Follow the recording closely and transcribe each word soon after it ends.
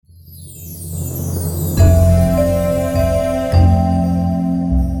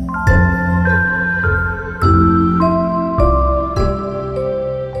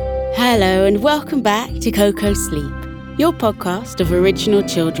welcome back to Coco Sleep, your podcast of original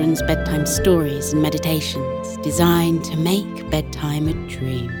children's bedtime stories and meditations designed to make bedtime a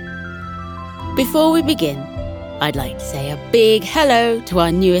dream. Before we begin, I'd like to say a big hello to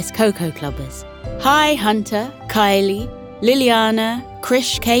our newest Coco Clubbers. Hi Hunter, Kylie, Liliana,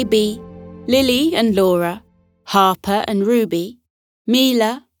 Krish KB, Lily and Laura, Harper and Ruby,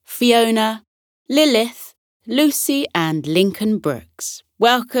 Mila, Fiona, Lilith, Lucy and Lincoln Brooks.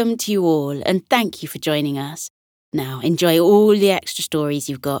 Welcome to you all and thank you for joining us. Now enjoy all the extra stories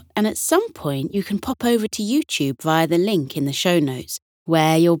you've got, and at some point you can pop over to YouTube via the link in the show notes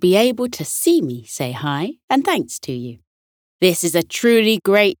where you'll be able to see me say hi and thanks to you. This is a truly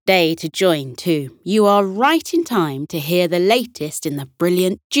great day to join too. You are right in time to hear the latest in the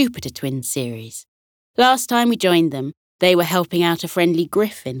brilliant Jupiter Twins series. Last time we joined them, they were helping out a friendly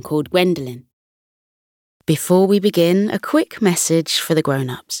griffin called Gwendolyn. Before we begin, a quick message for the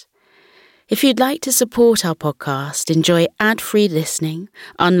grown-ups. If you'd like to support our podcast, enjoy ad-free listening,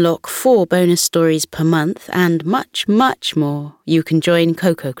 unlock 4 bonus stories per month, and much, much more, you can join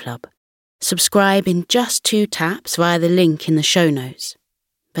Coco Club. Subscribe in just 2 taps via the link in the show notes.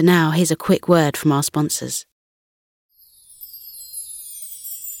 But now, here's a quick word from our sponsors.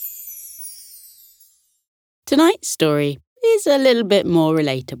 Tonight's story is a little bit more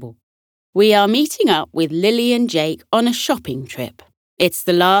relatable. We are meeting up with Lily and Jake on a shopping trip. It's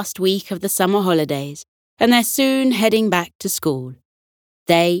the last week of the summer holidays, and they're soon heading back to school.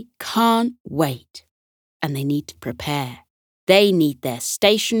 They can't wait, and they need to prepare. They need their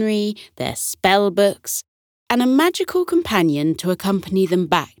stationery, their spell books, and a magical companion to accompany them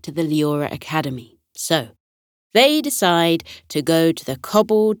back to the Leora Academy. So, they decide to go to the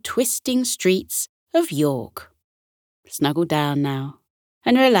cobbled, twisting streets of York. Snuggle down now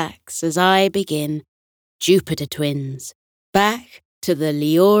and relax as I begin Jupiter Twins, Back to the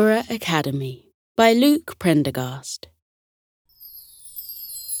Leora Academy by Luke Prendergast.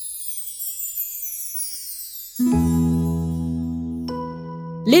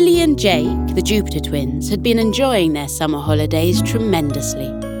 Lily and Jake, the Jupiter Twins, had been enjoying their summer holidays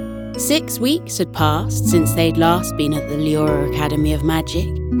tremendously. 6 weeks had passed since they'd last been at the Leora Academy of Magic,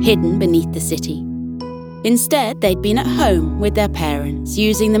 hidden beneath the city. Instead, they'd been at home with their parents,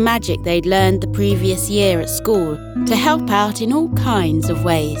 using the magic they'd learned the previous year at school to help out in all kinds of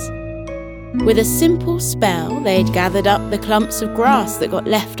ways. With a simple spell, they'd gathered up the clumps of grass that got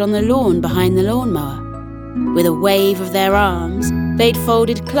left on the lawn behind the lawnmower. With a wave of their arms, they'd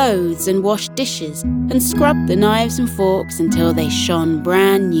folded clothes and washed dishes and scrubbed the knives and forks until they shone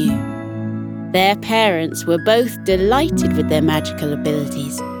brand new. Their parents were both delighted with their magical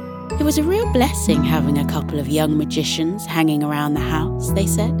abilities. It was a real blessing having a couple of young magicians hanging around the house, they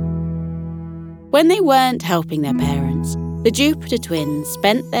said. When they weren't helping their parents, the Jupiter Twins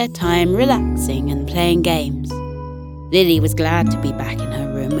spent their time relaxing and playing games. Lily was glad to be back in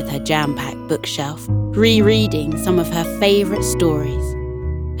her room with her jam-packed bookshelf, rereading some of her favourite stories.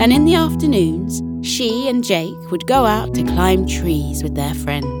 And in the afternoons, she and Jake would go out to climb trees with their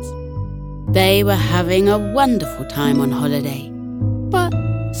friends. They were having a wonderful time on holiday. But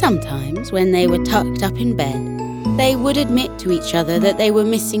sometimes, when they were tucked up in bed, they would admit to each other that they were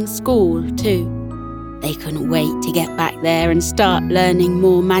missing school too. They couldn't wait to get back there and start learning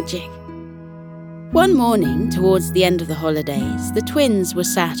more magic. One morning, towards the end of the holidays, the twins were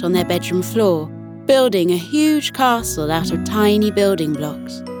sat on their bedroom floor, building a huge castle out of tiny building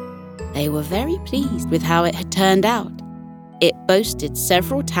blocks. They were very pleased with how it had turned out. It boasted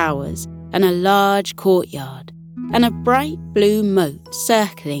several towers and a large courtyard, and a bright blue moat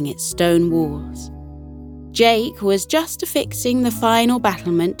circling its stone walls. Jake was just affixing the final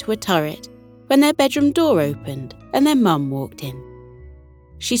battlement to a turret when their bedroom door opened and their mum walked in.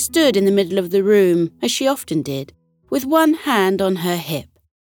 She stood in the middle of the room, as she often did, with one hand on her hip.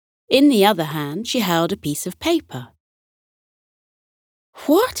 In the other hand, she held a piece of paper.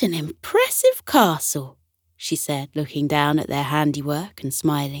 "What an impressive castle," she said, looking down at their handiwork and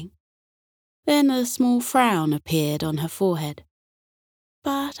smiling. Then a small frown appeared on her forehead.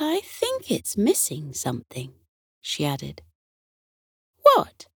 "But I think it's missing something," she added.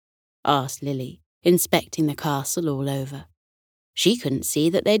 "What?" asked Lily, inspecting the castle all over. She couldn't see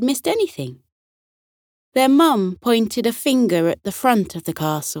that they'd missed anything. Their mum pointed a finger at the front of the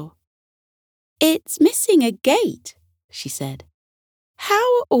castle. "It's missing a gate," she said.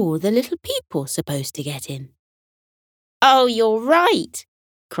 "How are all the little people supposed to get in?" "Oh, you're right,"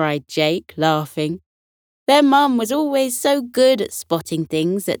 cried Jake, laughing. Their mum was always so good at spotting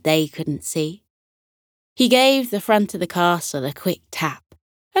things that they couldn't see. He gave the front of the castle a quick tap,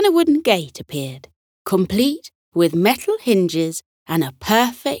 and a wooden gate appeared, complete with metal hinges and a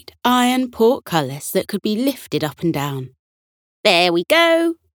perfect iron portcullis that could be lifted up and down. "There we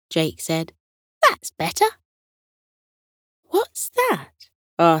go," Jake said. "That's better." "What's that?"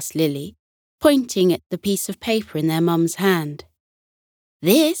 asked Lily, pointing at the piece of paper in their mum's hand.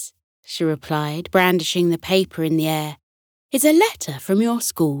 "This," she replied, brandishing the paper in the air, "is a letter from your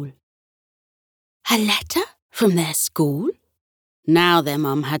school." "A letter from their school?" Now their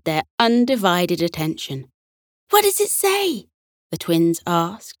mum had their undivided attention. "What does it say?" the twins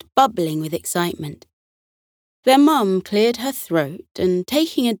asked, bubbling with excitement. Their mum cleared her throat and,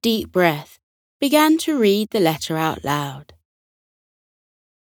 taking a deep breath, began to read the letter out loud.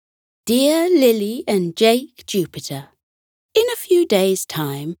 "Dear Lily and Jake Jupiter, in a few days'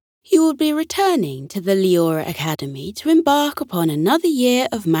 time, you will be returning to the Leora Academy to embark upon another year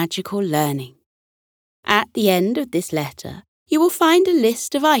of magical learning. At the end of this letter, you will find a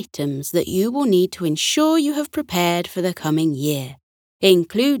list of items that you will need to ensure you have prepared for the coming year,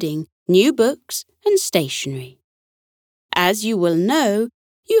 including new books and stationery. As you will know,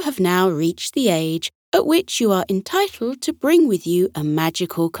 you have now reached the age at which you are entitled to bring with you a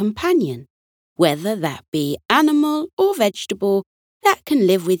magical companion, whether that be animal or vegetable, that can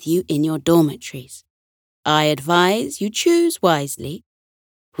live with you in your dormitories. I advise you choose wisely.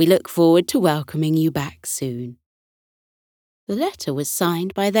 We look forward to welcoming you back soon." The letter was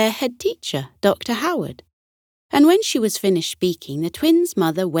signed by their head teacher, Dr. Howard, and when she was finished speaking, the twins'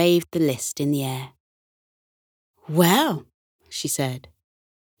 mother waved the list in the air. "Well," she said,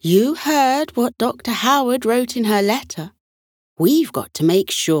 "you heard what Dr. Howard wrote in her letter. We've got to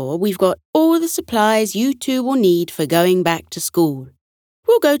make sure we've got all the supplies you two will need for going back to school.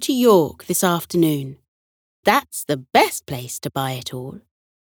 We'll go to York this afternoon. That's the best place to buy it all.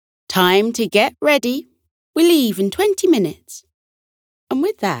 Time to get ready. We leave in 20 minutes. And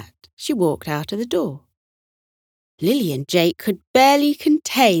with that, she walked out of the door. Lily and Jake could barely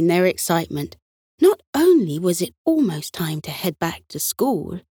contain their excitement. Not only was it almost time to head back to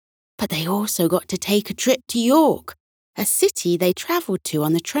school, but they also got to take a trip to York, a city they travelled to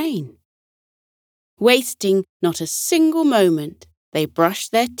on the train. Wasting not a single moment, they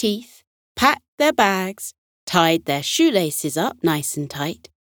brushed their teeth, packed their bags, tied their shoelaces up nice and tight,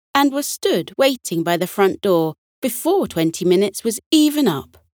 and were stood waiting by the front door before 20 minutes was even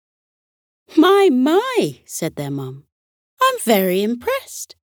up. My, said their mum. "I'm very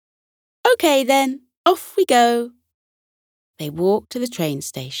impressed. OK then, off we go." They walked to the train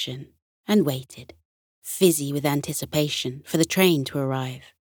station and waited, fizzy with anticipation for the train to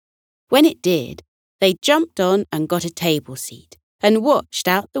arrive. When it did, they jumped on and got a table seat and watched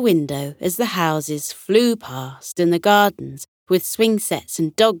out the window as the houses flew past and the gardens with swing sets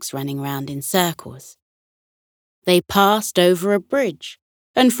and dogs running round in circles. They passed over a bridge,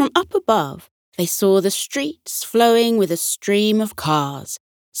 and from up above they saw the streets flowing with a stream of cars,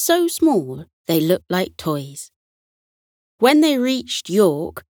 so small they looked like toys. When they reached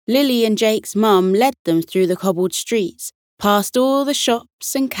York, Lily and Jake's mum led them through the cobbled streets, past all the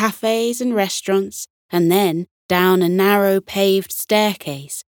shops and cafes and restaurants, and then down a narrow paved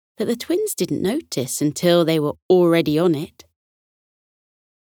staircase that the twins didn't notice until they were already on it.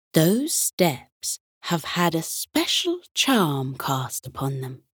 "Those steps have had a special charm cast upon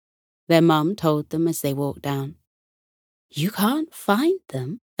them," their mum told them as they walked down. "You can't find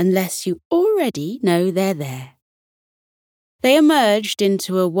them unless you already know they're there." They emerged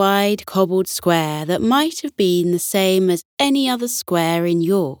into a wide cobbled square that might have been the same as any other square in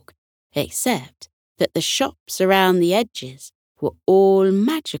York, except that the shops around the edges were all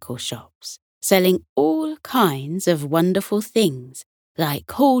magical shops, selling all kinds of wonderful things like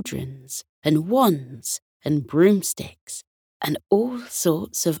cauldrons and wands and broomsticks and all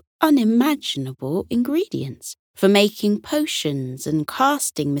sorts of unimaginable ingredients for making potions and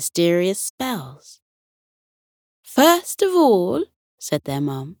casting mysterious spells. "First of all," said their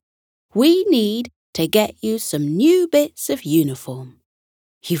mum, "we need to get you some new bits of uniform.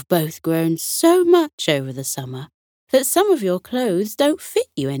 You've both grown so much over the summer that some of your clothes don't fit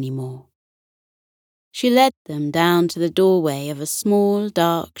you anymore." She led them down to the doorway of a small,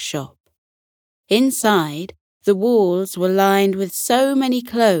 dark shop. Inside, the walls were lined with so many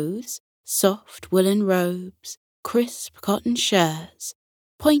clothes, soft woolen robes, crisp cotton shirts,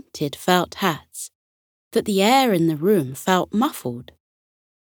 pointed felt hats, that the air in the room felt muffled.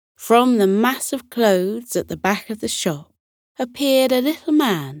 From the mass of clothes at the back of the shop appeared a little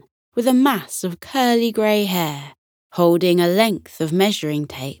man with a mass of curly grey hair, holding a length of measuring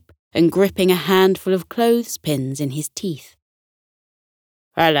tape and gripping a handful of clothespins in his teeth.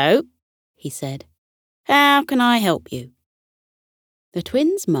 "Hello," he said. "How can I help you?" The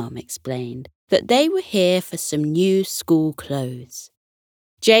twins' mum explained that they were here for some new school clothes.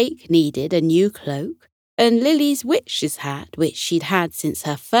 Jake needed a new cloak, and Lily's witch's hat, which she'd had since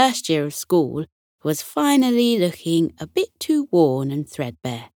her first year of school, was finally looking a bit too worn and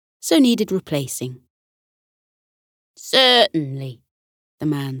threadbare, so needed replacing. "Certainly," the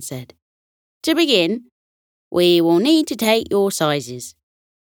man said. "To begin, we will need to take your sizes."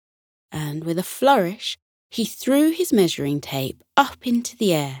 And with a flourish, he threw his measuring tape up into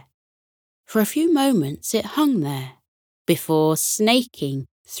the air. For a few moments it hung there, before snaking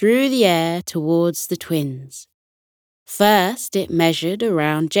through the air towards the twins. First it measured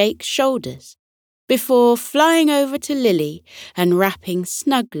around Jake's shoulders, before flying over to Lily and wrapping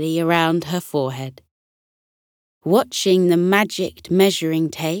snugly around her forehead. Watching the magicked measuring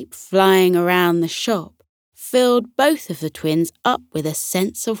tape flying around the shop filled both of the twins up with a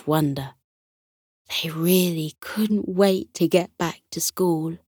sense of wonder. They really couldn't wait to get back to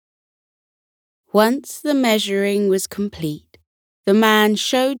school. Once the measuring was complete, the man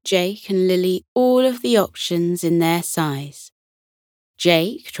showed Jake and Lily all of the options in their size.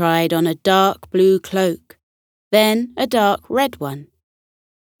 Jake tried on a dark blue cloak, then a dark red one,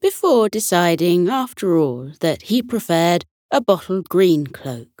 before deciding, after all, that he preferred a bottle green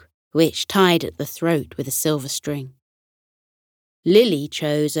cloak, which tied at the throat with a silver string. Lily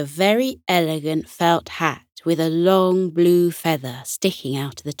chose a very elegant felt hat with a long blue feather sticking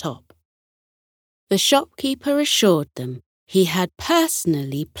out of the top. The shopkeeper assured them he had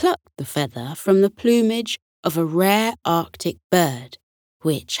personally plucked the feather from the plumage of a rare Arctic bird,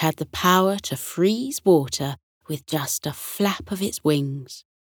 which had the power to freeze water with just a flap of its wings.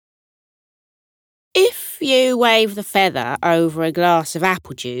 "If you wave the feather over a glass of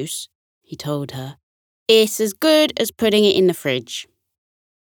apple juice," he told her, "it's as good as putting it in the fridge."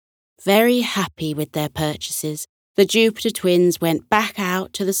 Very happy with their purchases, the Jupiter twins went back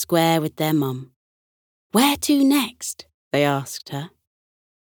out to the square with their mum. "Where to next?" they asked her.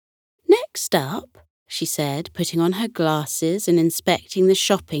 "Next up," she said, putting on her glasses and inspecting the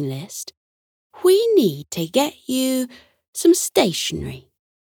shopping list, "we need to get you some stationery."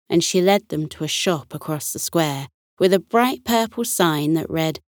 And she led them to a shop across the square with a bright purple sign that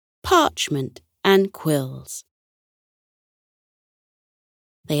read, "Parchment and Quills."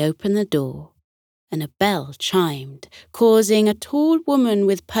 They opened the door, and a bell chimed, causing a tall woman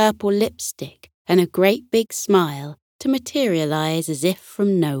with purple lipstick and a great big smile to materialize as if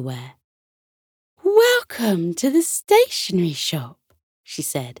from nowhere. "Welcome to the stationery shop," she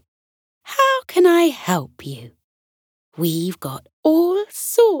said. "How can I help you? We've got all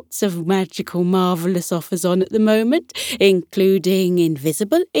sorts of magical, marvellous offers on at the moment, including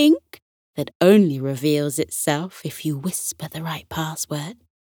invisible ink that only reveals itself if you whisper the right password,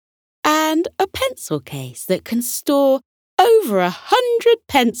 and a pencil case that can store over 100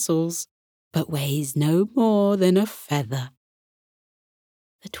 pencils, but weighs no more than a feather."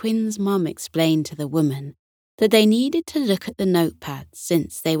 The twins' mum explained to the woman that they needed to look at the notepads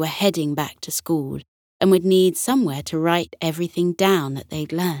since they were heading back to school and would need somewhere to write everything down that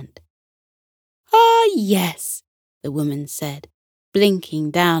they'd learned. "Ah, yes," the woman said,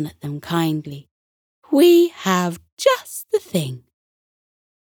 blinking down at them kindly. "We have just the thing."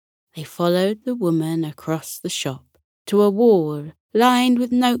 They followed the woman across the shop to a wall lined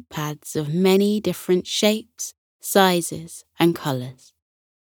with notepads of many different shapes, sizes, and colours.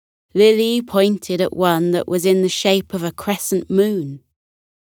 Lily pointed at one that was in the shape of a crescent moon.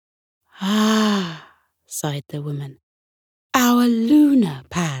 "Ah," sighed the woman, "our lunar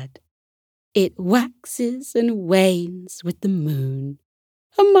pad. It waxes and wanes with the moon.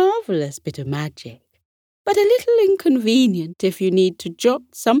 A marvellous bit of magic, but a little inconvenient if you need to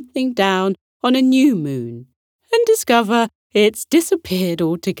jot something down on a new moon and discover it's disappeared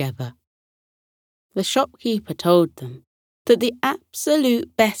altogether." The shopkeeper told them that the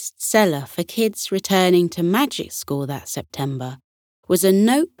absolute best seller for kids returning to magic school that September was a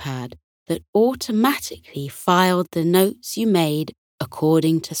notepad that automatically filed the notes you made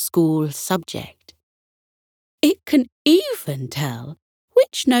according to school subject. "It can even tell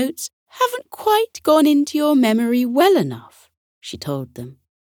which notes haven't quite gone into your memory well enough," she told them,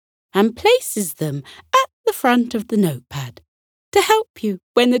 "and places them at the front of the notepad to help you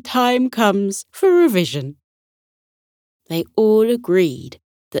when the time comes for revision." They all agreed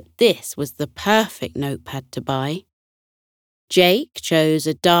that this was the perfect notepad to buy. Jake chose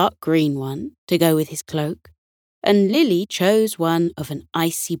a dark green one to go with his cloak, and Lily chose one of an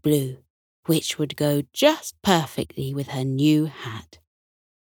icy blue, which would go just perfectly with her new hat.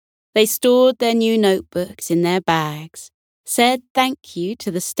 They stored their new notebooks in their bags, said thank you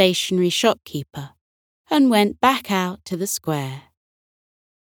to the stationery shopkeeper, and went back out to the square.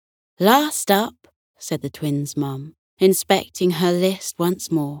 "Last up," said the twins' mum, inspecting her list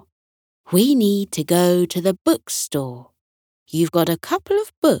once more. "We need to go to the bookstore. You've got a couple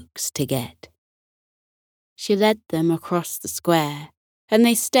of books to get." She led them across the square, and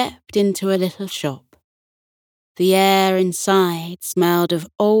they stepped into a little shop. The air inside smelled of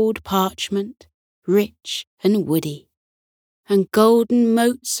old parchment, rich and woody, and golden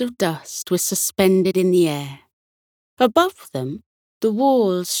motes of dust were suspended in the air. Above them, the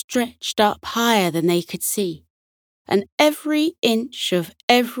walls stretched up higher than they could see, and every inch of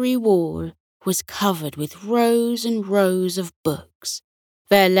every wall was covered with rows and rows of books,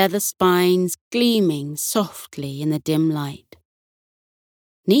 their leather spines gleaming softly in the dim light.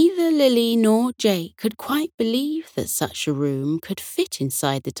 Neither Lily nor Jake could quite believe that such a room could fit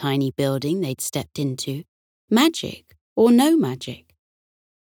inside the tiny building they'd stepped into, magic or no magic.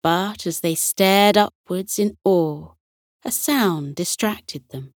 But as they stared upwards in awe, a sound distracted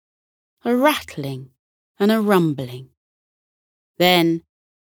them, a rattling and a rumbling. Then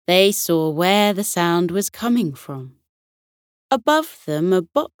they saw where the sound was coming from. Above them, a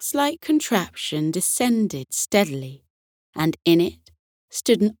box-like contraption descended steadily, and in it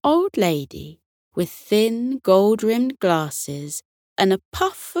stood an old lady with thin gold-rimmed glasses and a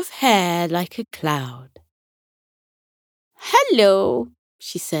puff of hair like a cloud. "Hello,"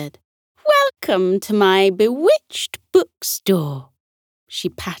 she said. "Welcome to my bewitched bookstore." She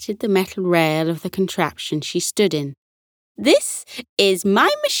patted the metal rail of the contraption she stood in. "This is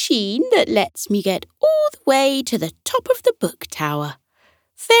my machine that lets me get all the way to the top of the book tower.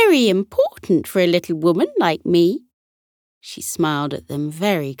 Very important for a little woman like me." She smiled at them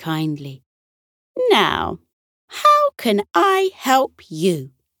very kindly. "Now, how can I help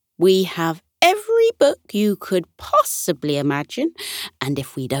you? We have every book you could possibly imagine, and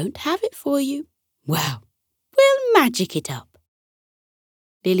if we don't have it for you, well, we'll magic it up."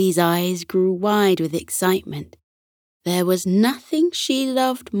 Lily's eyes grew wide with excitement. There was nothing she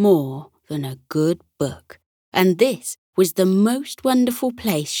loved more than a good book, and this was the most wonderful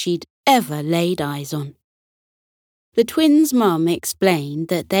place she'd ever laid eyes on. The twins' mum explained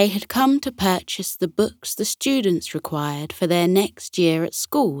that they had come to purchase the books the students required for their next year at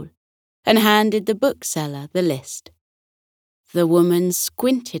school, and handed the bookseller the list. The woman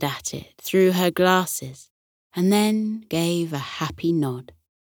squinted at it through her glasses, and then gave a happy nod.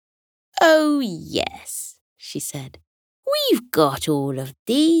 "Oh, yes," she said. "We've got all of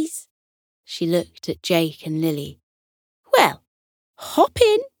these." She looked at Jake and Lily. "Well, hop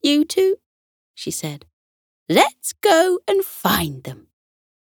in, you two," she said. "Let's go and find them."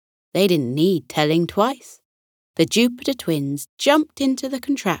 They didn't need telling twice. The Jupiter twins jumped into the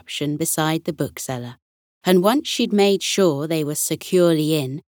contraption beside the bookseller, and once she'd made sure they were securely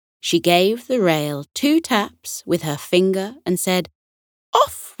in, she gave the rail 2 taps with her finger and said,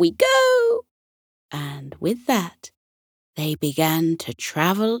 "Off we go!" And with that, they began to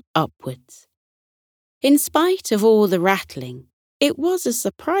travel upwards. In spite of all the rattling, it was a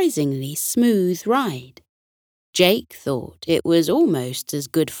surprisingly smooth ride. Jake thought it was almost as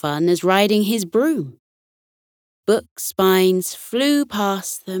good fun as riding his broom. Book spines flew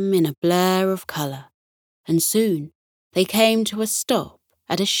past them in a blur of colour, and soon they came to a stop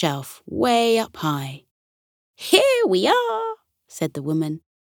at a shelf way up high. "Here we are," said the woman.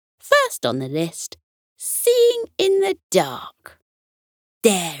 "First on the list, Seeing in the Dark.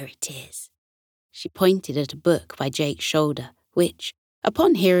 There it is." She pointed at a book by Jake's shoulder, which,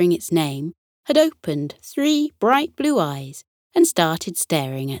 upon hearing its name, had opened 3 bright blue eyes and started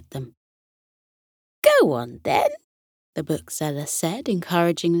staring at them. "Go on, then," the bookseller said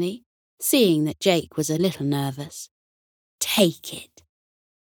encouragingly, seeing that Jake was a little nervous. "Take it."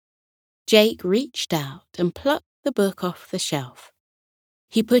 Jake reached out and plucked the book off the shelf.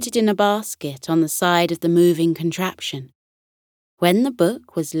 He put it in a basket on the side of the moving contraption. When the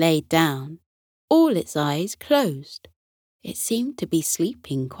book was laid down, all its eyes closed. It seemed to be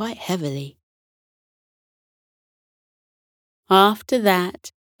sleeping quite heavily. After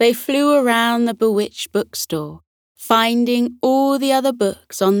that, they flew around the bewitched bookstore, finding all the other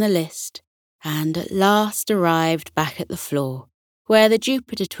books on the list, and at last arrived back at the floor, where the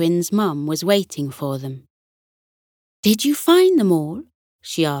Jupiter twins' mum was waiting for them. "Did you find them all?"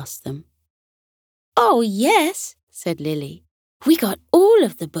 she asked them. "Oh, yes," said Lily. "We got all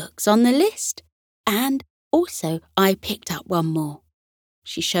of the books on the list, and also I picked up one more."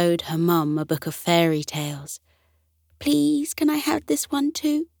 She showed her mum a book of fairy tales. "Please, can I have this one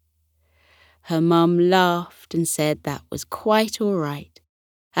too?" Her mum laughed and said that was quite all right,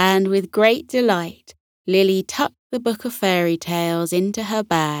 and with great delight, Lily tucked the book of fairy tales into her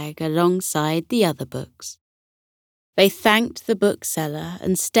bag alongside the other books. They thanked the bookseller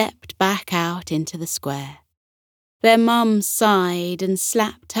and stepped back out into the square. Their mum sighed and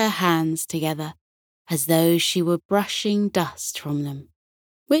slapped her hands together as though she were brushing dust from them,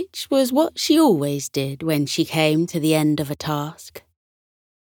 which was what she always did when she came to the end of a task.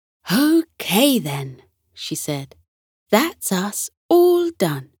 "Okay then," she said. "That's us all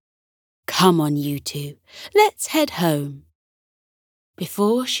done. Come on, you two, let's head home."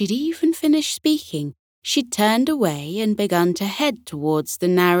 Before she'd even finished speaking, she'd turned away and begun to head towards the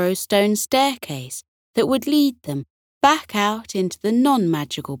narrow stone staircase that would lead them back out into the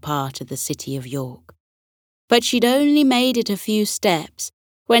non-magical part of the city of York. But she'd only made it a few steps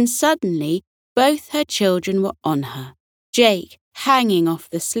when suddenly both her children were on her, Jake hanging off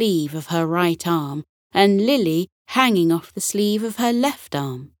the sleeve of her right arm and Lily hanging off the sleeve of her left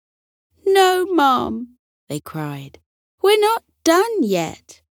arm. "No, Mum," they cried. "We're not done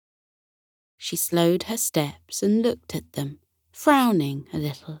yet." She slowed her steps and looked at them, frowning a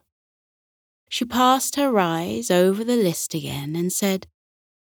little. She passed her eyes over the list again and said,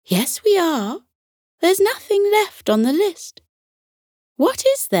 "Yes, we are. There's nothing left on the list. What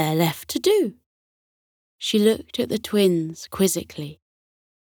is there left to do?" She looked at the twins quizzically.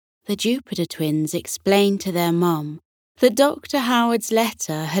 The Jupiter twins explained to their mum that Dr. Howard's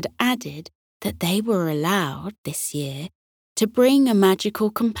letter had added that they were allowed this year to bring a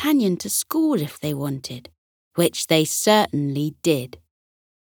magical companion to school if they wanted, which they certainly did.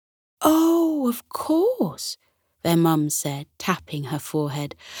 "Oh, of course," their mum said, tapping her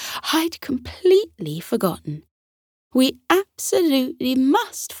forehead. "I'd completely forgotten. We absolutely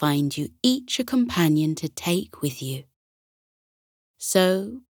must find you each a companion to take with you."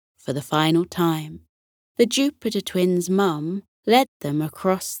 So, for the final time, the Jupiter twins' mum led them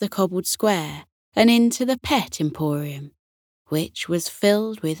across the cobbled square and into the pet emporium, which was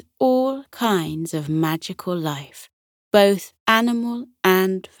filled with all kinds of magical life, both animal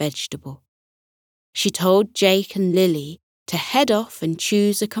and vegetable. She told Jake and Lily to head off and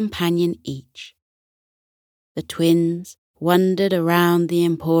choose a companion each. The twins wandered around the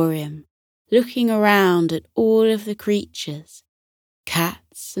emporium, looking around at all of the creatures,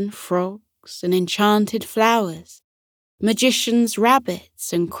 cats and frogs and enchanted flowers, magicians'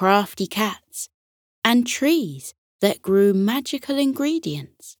 rabbits and crafty cats, and trees that grew magical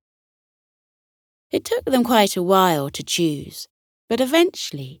ingredients. It took them quite a while to choose, but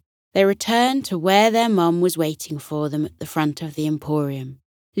eventually they returned to where their mum was waiting for them at the front of the emporium,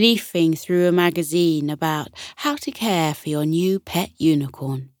 leafing through a magazine about how to care for your new pet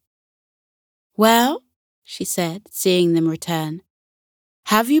unicorn. "Well," she said, seeing them return,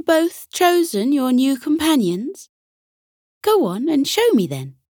 "have you both chosen your new companions? Go on and show me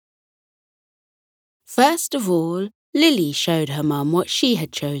then." First of all, Lily showed her mum what she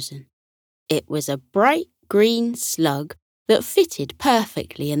had chosen. It was a bright green slug that fitted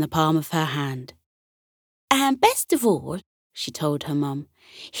perfectly in the palm of her hand. "And best of all," she told her mum,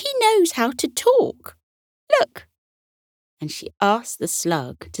 "he knows how to talk. Look." And she asked the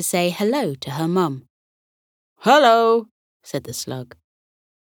slug to say hello to her mum. "Hello," said the slug.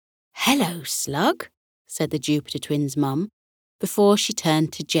 "Hello, slug," said the Jupiter twins' mum, before she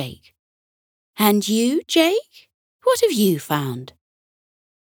turned to Jake. "And you, Jake? What have you found?"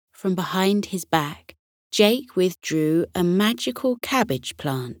 From behind his back, Jake withdrew a magical cabbage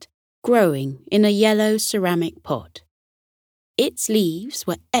plant growing in a yellow ceramic pot. Its leaves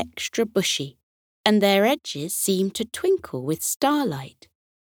were extra bushy, and their edges seemed to twinkle with starlight.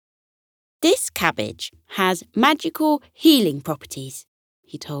 "This cabbage has magical healing properties,"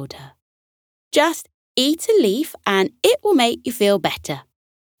 he told her. "Just eat a leaf and it will make you feel better,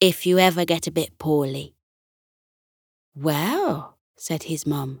 if you ever get a bit poorly." "Well," said his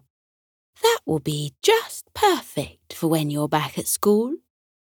mum, "that will be just perfect for when you're back at school."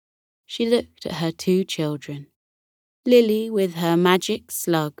 She looked at her two children, Lily with her magic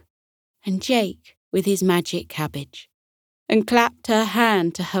slug and Jake with his magic cabbage, and clapped her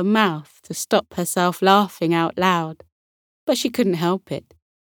hand to her mouth to stop herself laughing out loud. But she couldn't help it.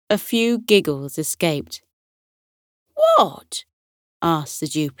 A few giggles escaped. "What?" asked the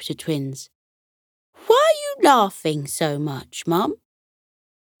Jupiter twins. "Why are you laughing so much, Mum?"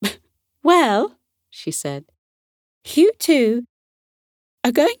 "Well," she said, "you two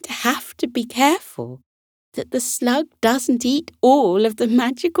are going to have to be careful that the slug doesn't eat all of the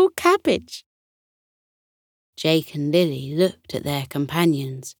magical cabbage." Jake and Lily looked at their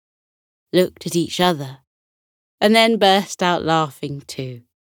companions, looked at each other, and then burst out laughing too.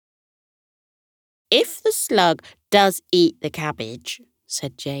 "If the slug does eat the cabbage,"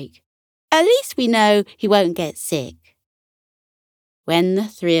 said Jake, "at least we know he won't get sick." When the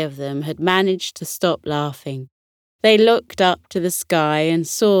three of them had managed to stop laughing, They looked up to the sky and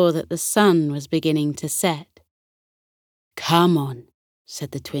saw that the sun was beginning to set. "Come on,"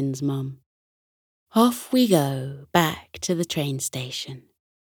 said the twins' mum. "Off we go, back to the train station.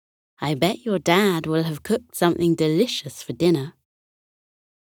 I bet your dad will have cooked something delicious for dinner."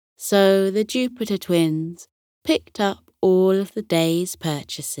 So the Jupiter twins picked up all of the day's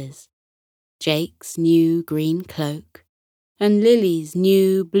purchases, Jake's new green cloak and Lily's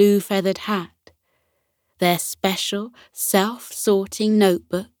new blue-feathered hat, their special self-sorting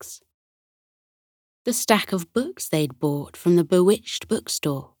notebooks, the stack of books they'd bought from the Bewitched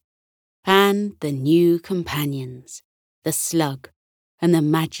bookstore, and the new companions, the slug and the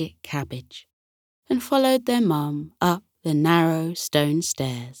magic cabbage, and followed their mum up the narrow stone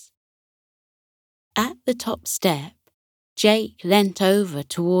stairs. At the top step, Jake leant over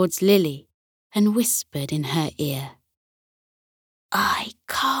towards Lily and whispered in her ear, "I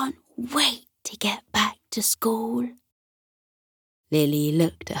can't wait to get back to school." Lily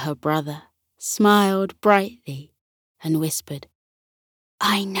looked at her brother, smiled brightly, and whispered,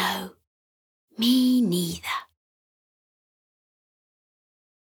 "I know, me neither."